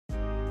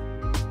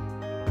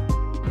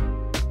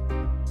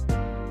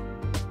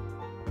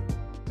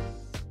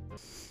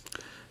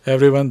Hey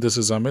everyone, this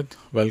is Amit.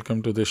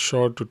 Welcome to this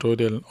short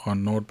tutorial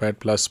on Notepad++.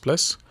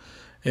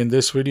 In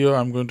this video,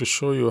 I'm going to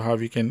show you how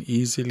you can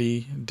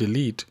easily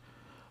delete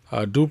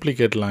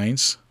duplicate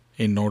lines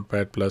in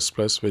Notepad++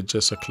 with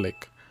just a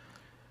click.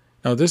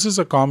 Now, this is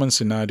a common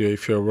scenario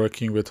if you're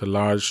working with a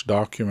large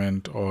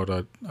document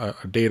or a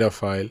data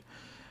file,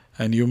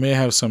 and you may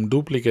have some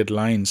duplicate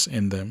lines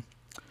in them.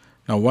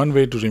 Now, one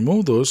way to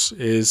remove those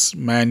is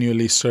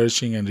manually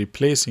searching and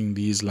replacing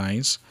these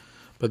lines,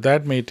 but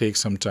that may take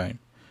some time.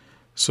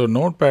 So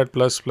Notepad++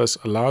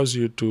 allows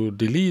you to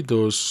delete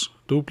those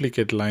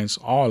duplicate lines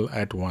all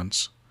at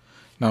once.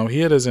 Now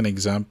here is an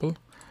example.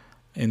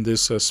 In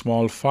this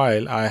small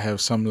file, I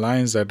have some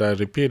lines that are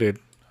repeated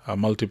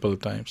multiple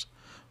times.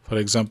 For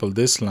example,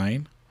 this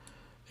line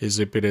is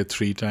repeated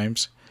 3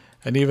 times,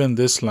 and even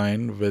this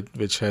line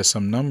which has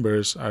some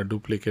numbers are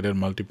duplicated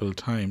multiple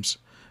times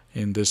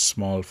in this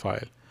small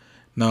file.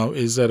 Now,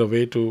 is there a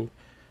way to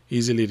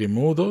easily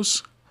remove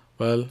those?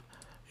 Well,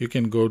 you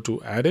can go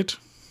to Edit,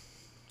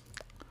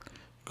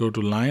 go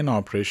to Line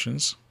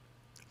Operations,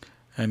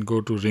 and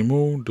go to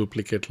Remove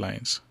Duplicate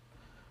Lines.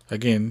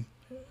 Again,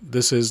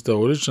 this is the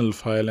original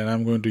file, and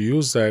I'm going to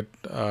use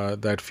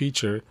that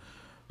feature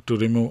to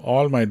remove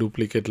all my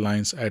duplicate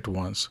lines at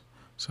once.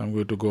 So I'm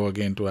going to go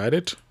again to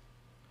Edit,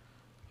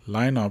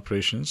 Line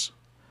Operations,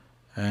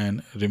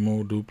 and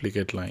Remove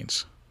Duplicate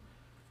Lines.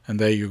 And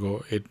there you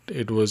go.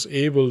 It was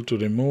able to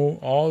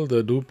remove all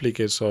the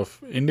duplicates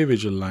of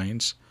individual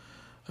lines,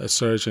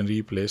 search and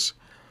replace.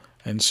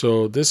 And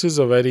so this is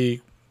a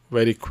very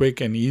quick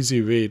and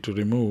easy way to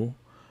remove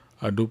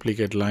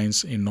duplicate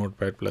lines in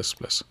Notepad++.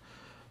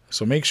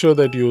 So make sure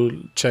that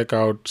you check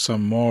out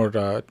some more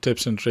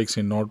tips and tricks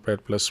in Notepad++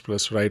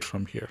 right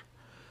from here.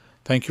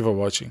 Thank you for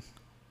watching.